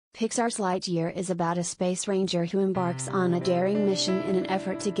Pixar's Lightyear is about a space ranger who embarks on a daring mission in an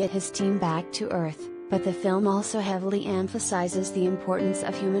effort to get his team back to Earth, but the film also heavily emphasizes the importance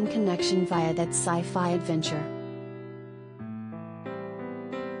of human connection via that sci-fi adventure.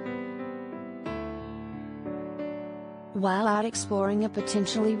 While out exploring a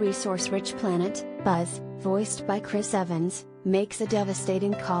potentially resource-rich planet, Buzz, voiced by Chris Evans, makes a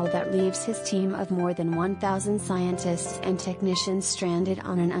devastating call that leaves his team of more than 1,000 scientists and technicians stranded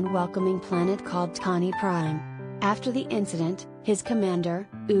on an unwelcoming planet called Connie Prime. After the incident, his commander,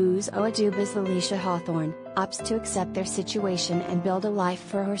 Uzo Aduba's Alicia Hawthorne, opts to accept their situation and build a life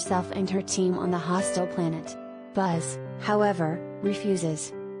for herself and her team on the hostile planet. Buzz, however,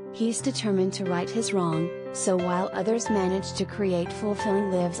 refuses. He's determined to right his wrong, so while others manage to create fulfilling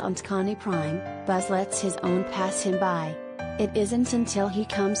lives on Connie Prime, Buzz lets his own pass him by. It isn't until he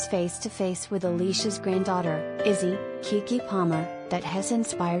comes face to face with Alicia's granddaughter, Izzy, Keke Palmer, that has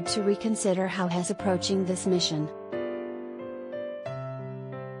inspired to reconsider how he's approaching this mission.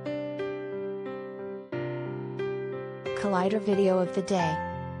 Collider video of the day.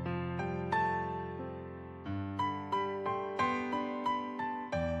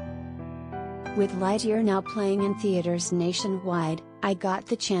 With Lightyear now playing in theaters nationwide, I got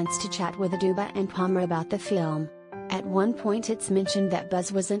the chance to chat with Aduba and Palmer about the film. At one point it's mentioned that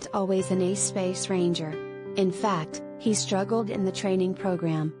Buzz wasn't always an ace space ranger. In fact, he struggled in the training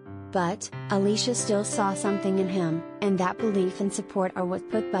program. But, Alicia still saw something in him, and that belief and support are what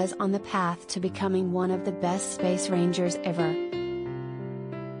put Buzz on the path to becoming one of the best space rangers ever.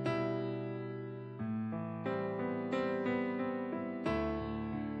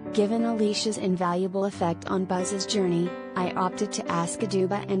 Given Alicia's invaluable effect on Buzz's journey, I opted to ask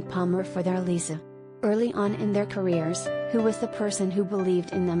Aduba and Palmer for their Alicia. Early on in their careers, who was the person who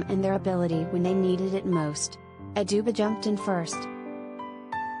believed in them and their ability when they needed it most? Aduba jumped in first.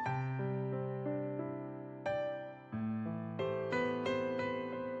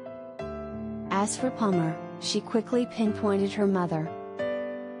 As for Palmer, she quickly pinpointed her mother.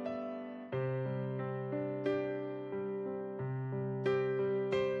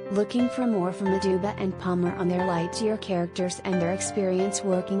 Looking for more from Aduba and Palmer on their Lightyear characters and their experience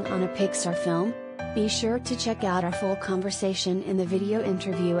working on a Pixar film? Be sure to check out our full conversation in the video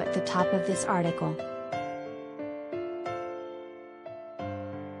interview at the top of this article.